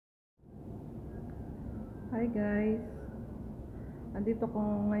Hi guys. Andito ko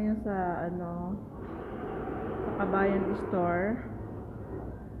ngayon sa sa Kabayan Store.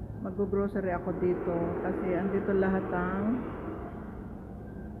 Mag-grocery ako dito kasi andito lahat ng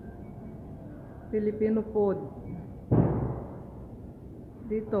Filipino food.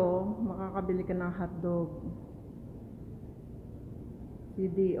 Dito makakabili ka ng hotdog,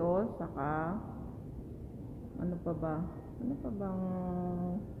 CDO, saka ano pa ba? Ano pa bang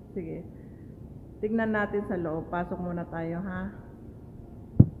sige. Tignan natin sa loob. Pasok muna tayo, ha?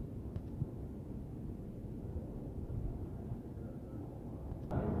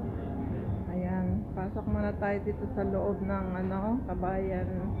 Ayan, pasok muna tayo dito sa loob ng Kabayan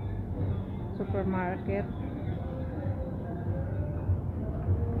Supermarket.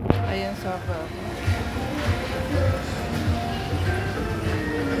 Ayan, sofa.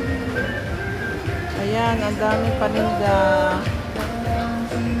 Ayan, ang daming paninda.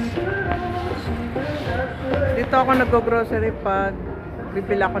 Dito ako nag-grocery pag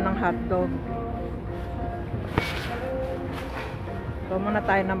bibili ako ng hotdog. So, muna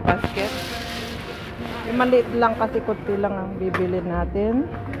tayo ng basket. Yung maliit lang kasi kunti lang ang bibili natin.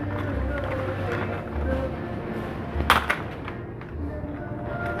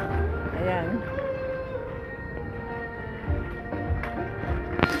 Ayan.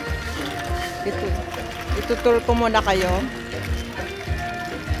 Itutur ko muna kayo.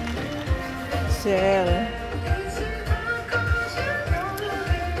 Sale.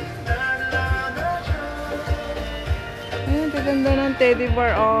 Ayan, ganda ng teddy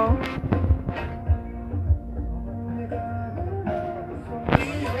bear, oh.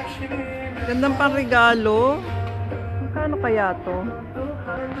 Gandang pang regalo. Magkano kaya to?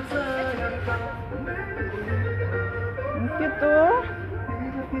 Ang cute, oh.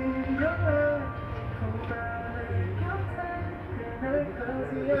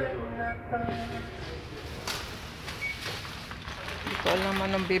 Hindi ko alam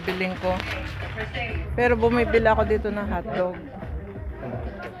anong bibiling ko. Pero bumibili ako dito ng hotdog.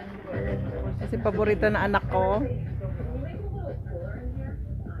 Kasi paborito na anak ko.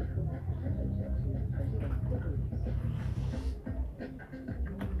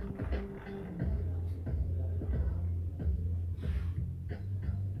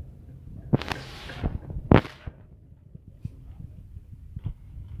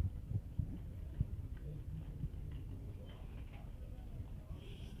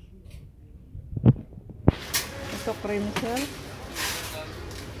 Ito, cream shell.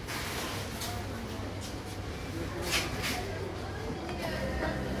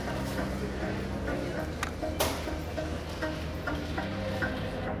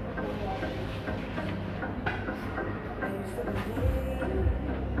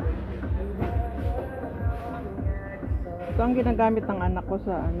 Ito ang ginagamit ng anak ko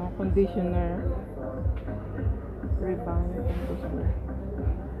sa conditioner. Rebound conditioner.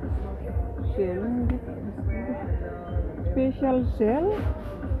 Shell. Special sale?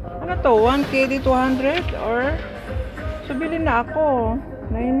 Ano to? 1 KD 200? Or so bili na ako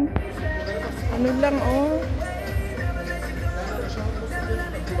 9 ano lang, oh.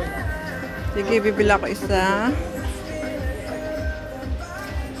 Sige, bibili ako isa.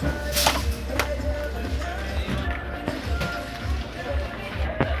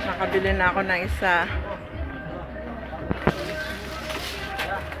 Nakabili na ako ng isa.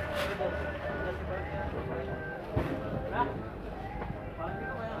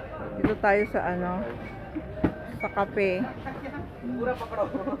 Dito tayo sa sa kape.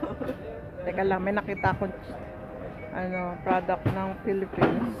 Teka lang, may nakita ko product ng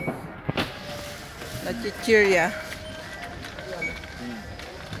Philippines na chichirya.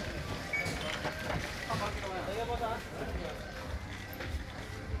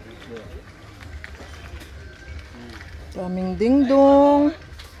 Daming dingdong.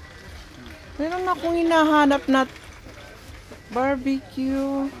 Meron akong hinahanap na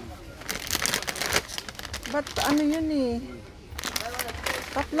barbecue. But ano yun eh?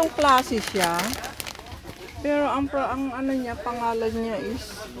 Tatlong klase siya. Pero ang ano niya, pangalan niya is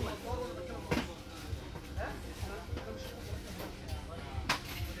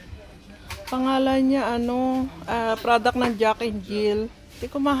product ng Jack and Jill. Hindi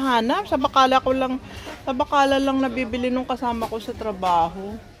ko mahanap. Sa bakala lang nabibili nung kasama ko sa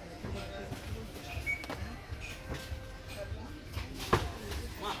trabaho.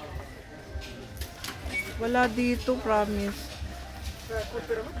 Wala dito, promise.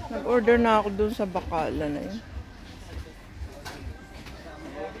 Nag-order na ako dun sa bakala na yun.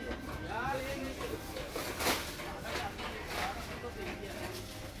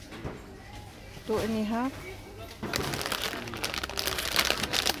 2.5.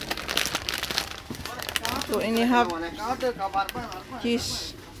 2.5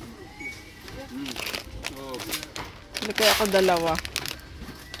 cheese. Hindi kaya ako dalawa.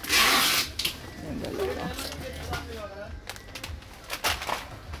 Ayan, dalawa.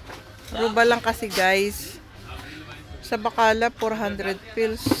 Ruba lang kasi guys. Sa Bacala, 400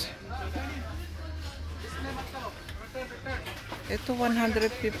 pills. Ito,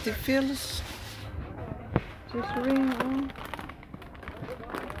 150 pills. Cheese ring, oh.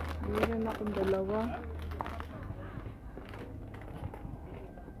 Meron akong dalawa.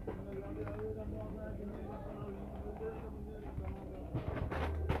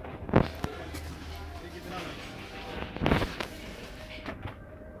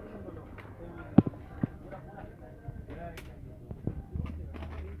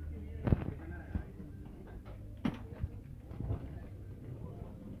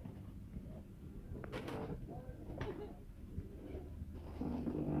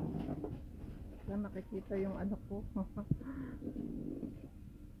 Nakikita yung ano ko.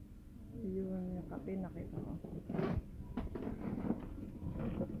 Yung kape nakita ko.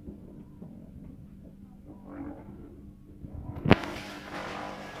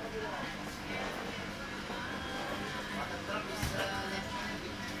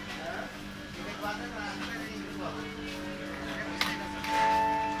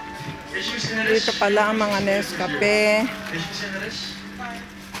 Dito pala ang mga Nescafe.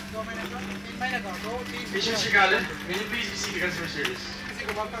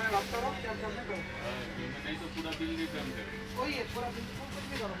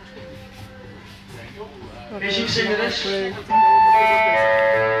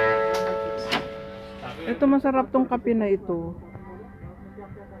 Ito masarap tong kape na ito.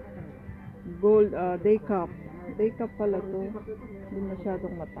 Gold day cup. Day cup pala to. Hindi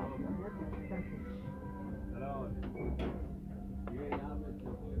masyadong matap na.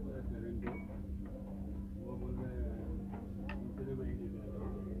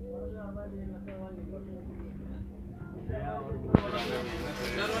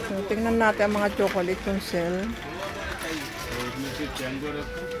 So, tingnan natin ang mga chocolate yung sell.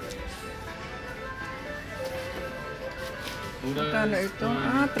 Magkano ito?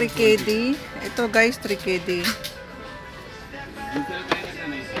 3KD. Ito guys, 3KD.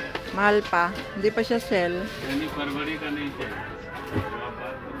 Mahal pa. Hindi pa siya sell.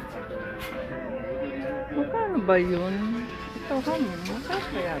 Magkano ba yun? Ito magkano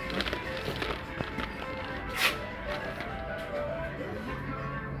kaya ito?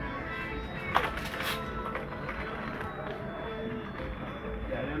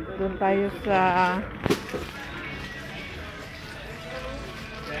 Doon tayo sa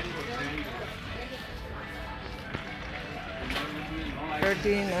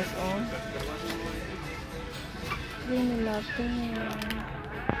Sardinas, oh. Yun nila ito.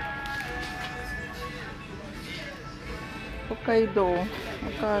 Hokkaido.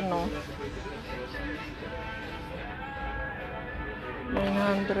 Magkano?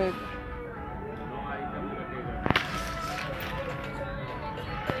 900.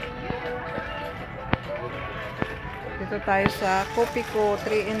 Dito tayo sa Kopiko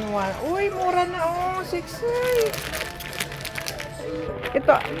 3-in-1. Uy, mura na, oh. 6.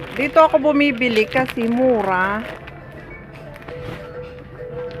 Ito, dito ako bumibili kasi mura.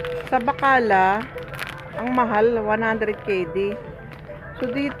 Sa Bacala, ang mahal 100 KD. So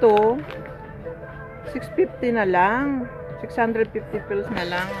dito 650 na lang. 650 pills na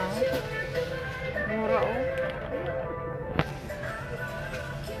lang, oh. Mura, oh.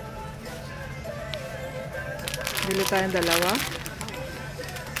 Bili tayong dalawa.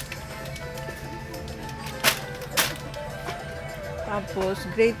 Tapos,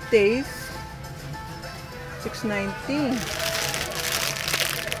 Great Taste, 690.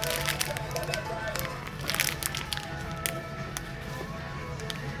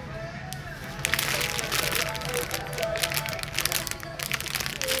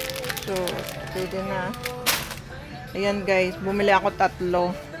 So, pwede na. Ayan guys, bumili ako 3.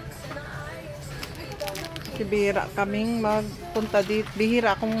 Kasi bihira kaming magpunta dito.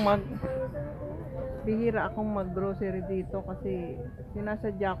 Bihira akong mag-grocery dito kasi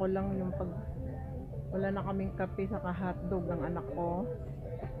sinasadya ko lang yung pag wala na kaming kape sa hotdog ng anak ko.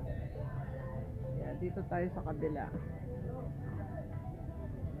 Yeah, dito tayo sa kabila.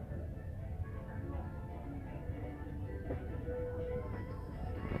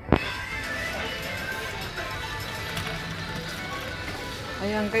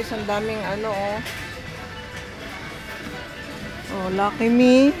 Ayan guys, ang daming ano, oh. Oh, Lucky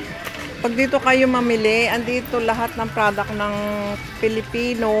Me. Pag dito kayo mamili, andito lahat ng product ng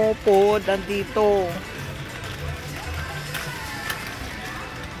Filipino food, andito.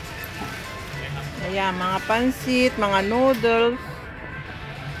 Ayan, mga pansit, mga noodles.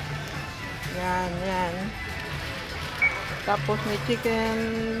 Yan, yan. Tapos may chicken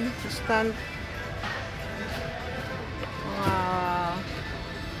stand. Mga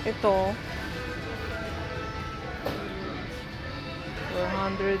ito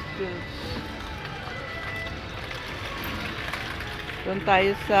 400 pills. Doon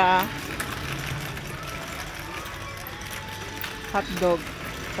tayo sa hotdog.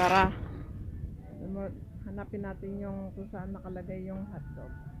 Tara. Hanapin natin yung kung saan nakalagay yung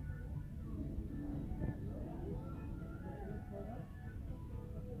hotdog.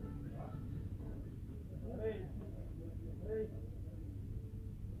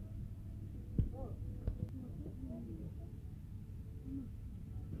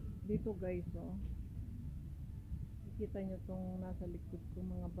 Dito guys, oh. Nakikita nyo tong nasa likod ko,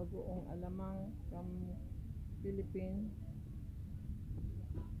 mga bagoong alamang from Philippines.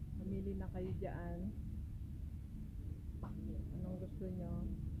 Mamili na kayo dyan. Anong gusto nyo?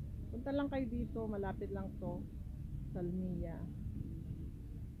 Punta lang kayo dito, malapit lang to. Salmiya.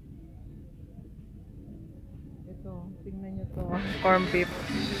 Ito, tingnan nyo to. Corn beef.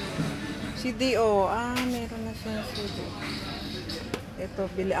 CDO. Ah, meron na siyang CDO. Ito,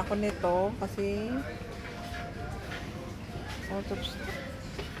 bili ako nito kasi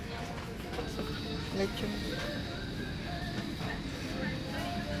lechon.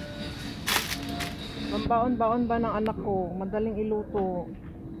 Pambaon-baon ba ng anak ko? Madaling iluto.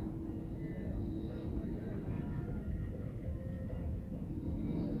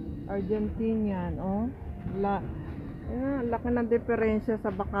 Argentinian, oh. Laki ng diferensya sa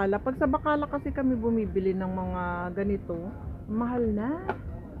bakala. Pag sa bakala kasi kami bumibili ng mga ganito, mahal na.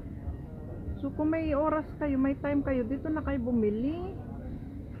 So kung may oras kayo, may time kayo, dito na kayo bumili.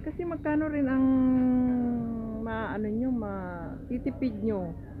 Kasi magkano rin ang titipid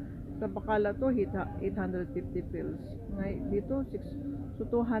nyo. Sa bakala to, 850 pills. Dito,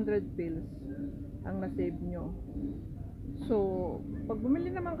 200 pills ang nasave nyo. So, pag bumili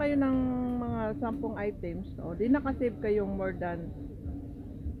naman kayo ng mga 10 items, di nakasave kayong more than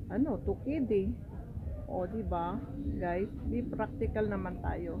 2 KD. Diba? Guys, be practical naman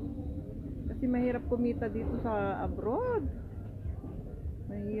tayo. Kasi mahirap kumita dito sa abroad.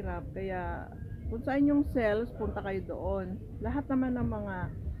 Mahirap. Kaya, kung saan yung sales, punta kayo doon. Lahat naman ng mga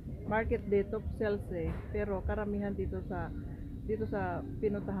market dito sales pero karamihan dito sa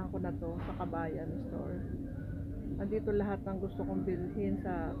pinuntahan ko na to, sa Kabayan store. Andito lahat ng gusto kong bilhin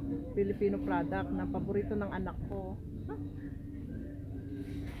sa Filipino product na paborito ng anak ko.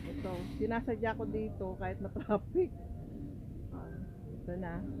 Ito, sinasadya ko dito kahit na traffic. Ito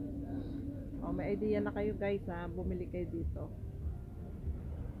na. May idea na kayo guys, ha? Bumili kayo dito.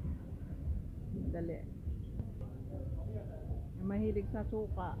 Dali. Mahilig sa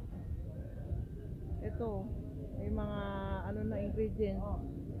suka. Ito, may mga ingredients.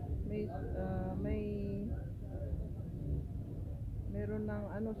 Meron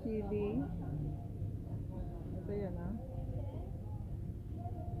ng sili. Ito yan, ha.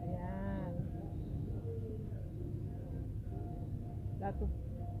 Ayan. Dato.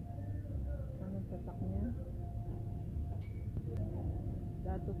 Anong tatak niya?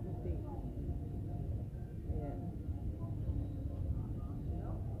 Dato puti. Ayan.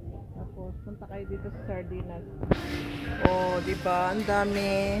 Tapos, punta kayo dito sa sardinas. Diba? Ang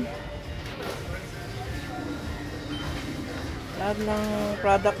dami. Lahat ng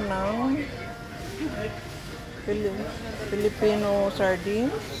product ng Filipino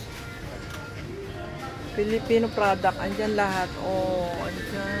sardines. Filipino product. Andyan lahat.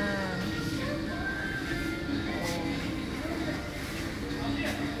 Andyan.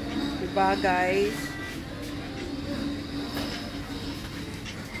 Diba guys?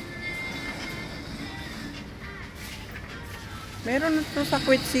 Meron ito sa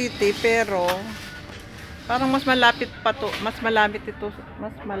Kuwait City pero parang mas malapit pa to, mas malapit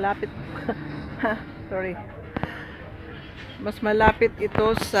sorry. Mas malapit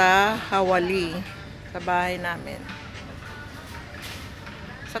ito sa Hawali, sa bahay namin.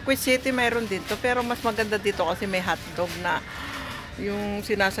 Sa Kuwait City mayroon dito pero mas maganda dito kasi may hotdog na yung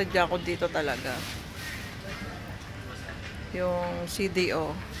sinasadya ko dito talaga. Yung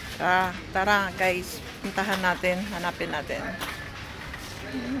CDO. Tara guys, puntahan natin, hanapin natin.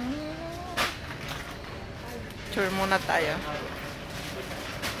 Tour muna tayo.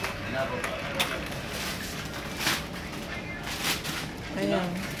 Ayan.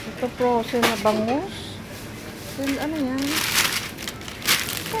 Ito frozen na bangus. Ano yan?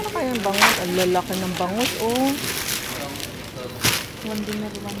 Ano kaya ang bangus? Ang lalaki ng bangus, oh. 1 dinar,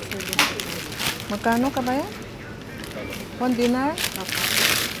 1.7. Magkano ka ba yan? 1 dinar?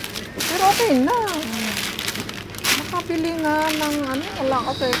 Pero okay okay na. Makabili nga ng ano, wala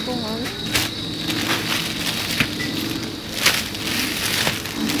kasi kung ano.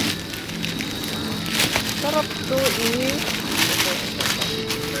 Sarap to eh.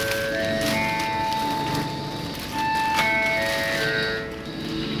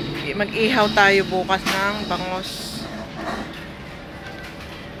 Mag-ihaw tayo bukas ng bangos.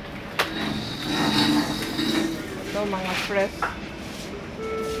 Ito mga fresh.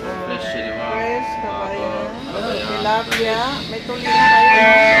 Fresh, kabaya. Tilapia. May tuli na kayo.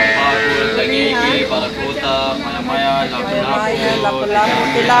 Lagi, barakuta, maya-maya, lapu-lapu.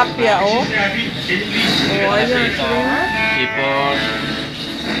 Tilapia, oh. Oh, ayun. Ipon,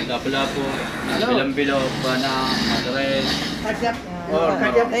 lapu-lapu, bilang-bilaw, banang, madres.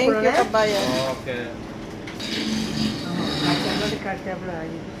 Thank you, kabaya. Okay.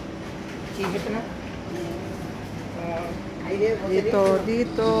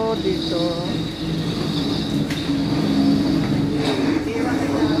 Dito.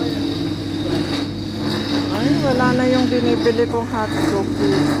 Ay, wala na yung binibili kong hotdog.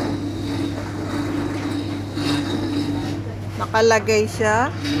 Nakalagay siya.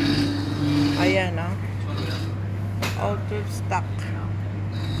 Ayan, oh. Out of stock.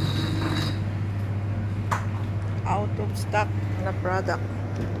 Out of stock na product.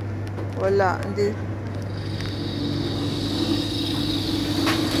 Wala, hindi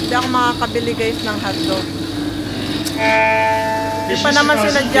ako makakabili guys ng hotdog. Hindi pa naman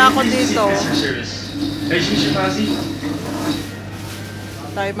sinadya ko dito.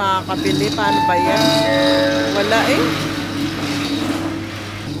 Tayo makakabili. Paano ba yan? Wala eh.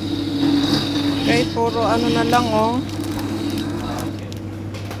 Kahit puro ano na lang oh.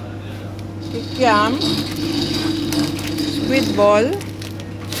 Kikiam. Squid ball.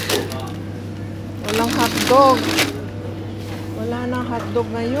 Walang hotdog. Wala nang hotdog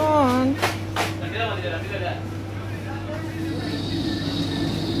ngayon.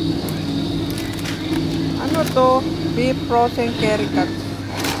 Ano to? Beef frozen curry cut.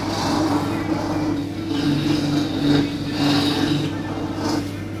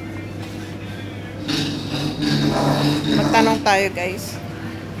 Magtanong tayo guys.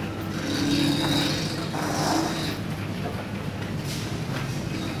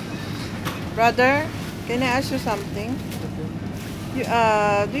 Brother, can I ask you something?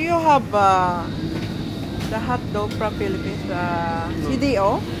 Do you have the hot dog from Philippines?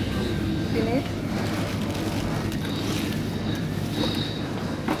 CDO? Finish?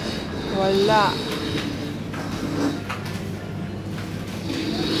 Wala.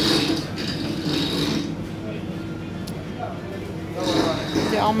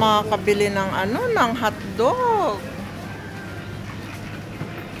 Hindi ako makakabili ng ano, ng hotdog.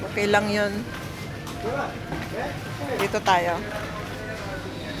 Okay lang yun. Dito tayo.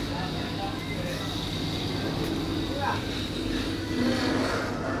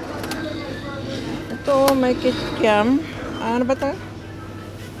 Ito, may kikiam. Ano ba ito?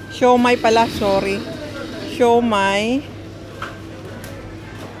 Siomai pala, sorry. Siomai.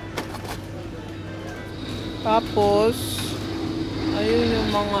 Tapos, ayun yung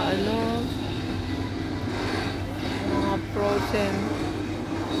mga ano, mga frozen.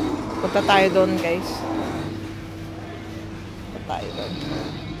 Punta tayo doon, guys. Punta tayo doon.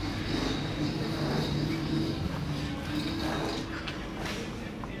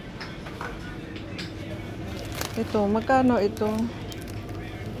 Ito, magkano ito?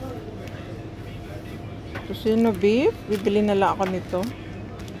 Tusino beef. Bibili na lang ako nito.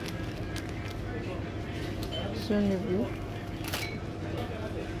 Tusino beef.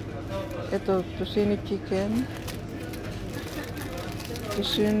 Ito, tusino chicken.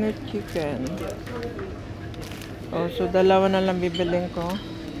 Tusino chicken. Oh, so dalawa na lang bibiling ko.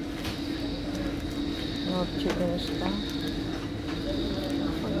 No chicken stock.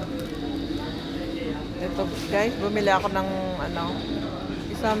 Ito guys, bumili ako ng ano,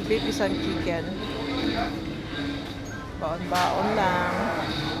 isang beef, isang chicken. Baon-baon lang.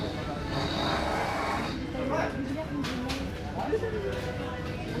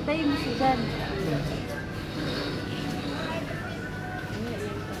 Antayin mo si Dan.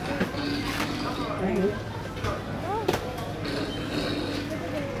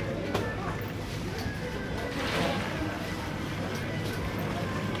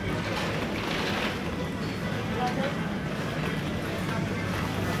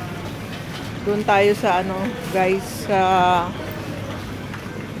 Doon tayo sa ano, guys,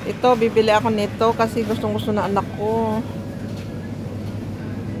 ito, bibili ako nito kasi gustong-gusto na anak ko.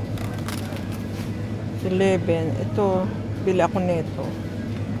 11. Ito, bili ako nito.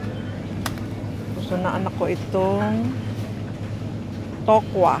 Gusto na anak ko itong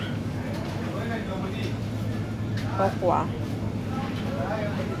tokwa. Tokwa.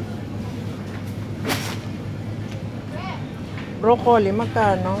 Broccoli,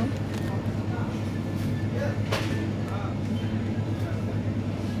 magkano?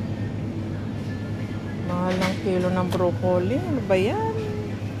 Mahal ng kilo ng broccoli. Ano ba yan?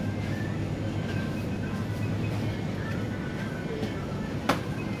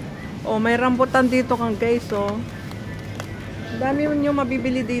 Oh, may rambutan dito kang guys, oh. Ang dami nyo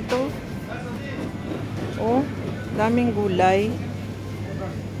mabibili dito. Oh, daming gulay.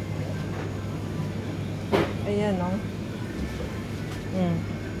 Ayan, oh.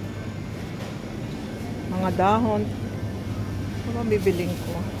 Mga dahon. Ano ba bibiling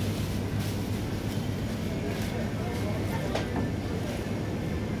ko?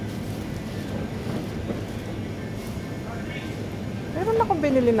 Meron akong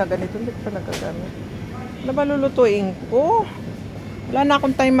binili na ganito, hindi ko pa nagagamit. Ano ba lulutuin ko? Wala na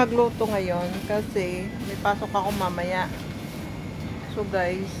akong time magluto ngayon kasi may pasok ako mamaya. So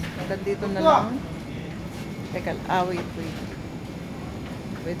guys, hanggang dito na lang. Teka, wait.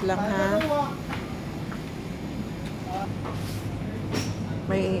 Wait lang ha.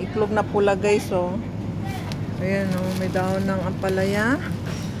 May iklog na pula guys, oh. Ayan, oh, may dahon ng ampalaya.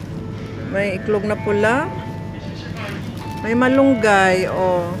 May iklog na pula. May malunggay,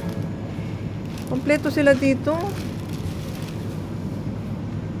 oh. Kompleto sila dito.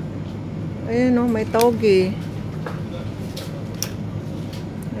 Ayan, oh, may tauge.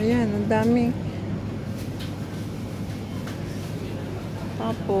 Ayan, ang dami.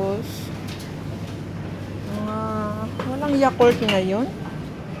 Tapos, walang Yakult ngayon.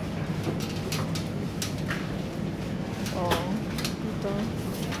 Oh, ito.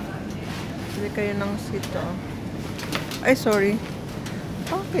 Bili kayo ng sito. Ay, sorry.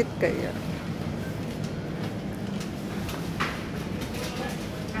 Bakit kaya?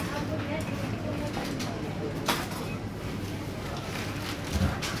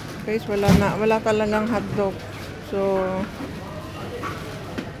 Guys, wala talagang hotdog. So,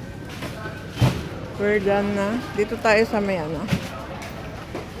 we're done na. Dito tayo sa may ano.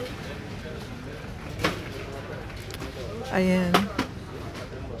 Ayan.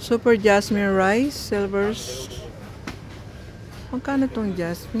 Super jasmine rice, silvers. Magkano tong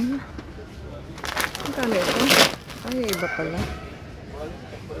jasmine? Magkano ito? Ay, iba pala.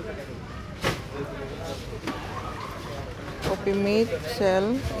 Coffee mate,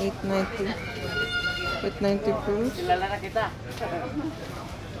 sell, 890. 890 plus. Kilala na kita.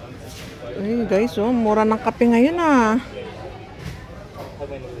 Ay, guys, oh, mura ng kape ngayon, ah.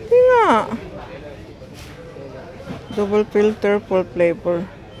 Hindi nga. Double filter, full flavor.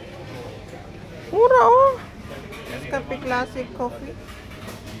 Mura, oh. Cafe Classic Coffee.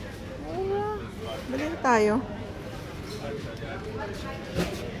 Mura. Bilhin tayo.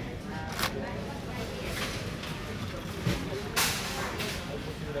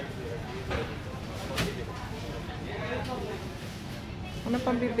 Ano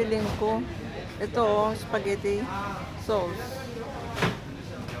pang bibiling ko? Ito, oh, spaghetti sauce.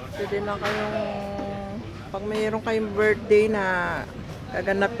 Pwede na kayong, pag mayroon kayong birthday na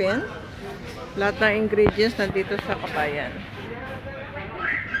gaganapin, lahat ng ingredients nandito sa kabayan.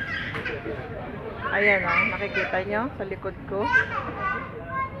 Ayan, oh, nakikita nyo sa likod ko.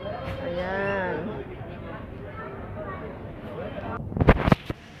 Ayan.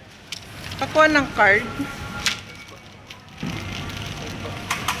 Pakuha ng card.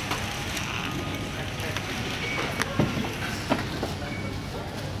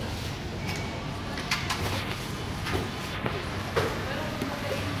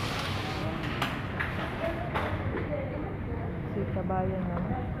 Kabayan na.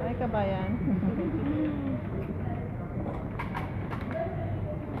 Ay, kabayan.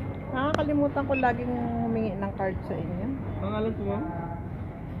 Nakakalimutan ko laging humingi ng card sa inyo. Pangalan mo?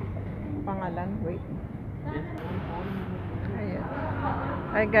 Pangalan? Wait. Ayan.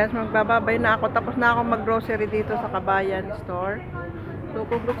 Ay guys, magbababay na ako. Tapos na ako mag-grocery dito sa Kabayan Store. So,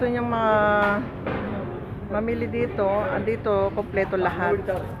 kung gusto nyo mamili dito, andito, kompleto lahat.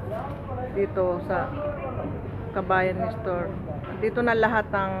 Dito sa Kabayan Store. Dito na lahat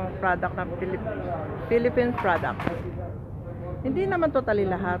ng product ng Philippine product. Hindi naman totally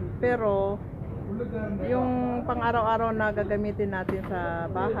lahat, pero yung pang-araw-araw na gagamitin natin sa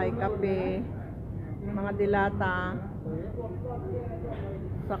bahay, kape, mga dilata,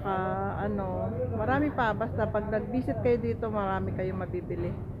 saka ano, marami pa. Basta pag nag-visit kayo dito, marami kayong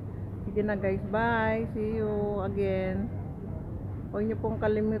mabibili. Sige na guys, bye! See you again. Huwag niyo pong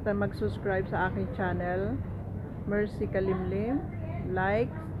kalimutan mag-subscribe sa aking channel, Mercy Kalimlim. Like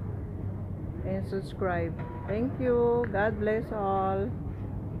and subscribe. Thank you. God bless all.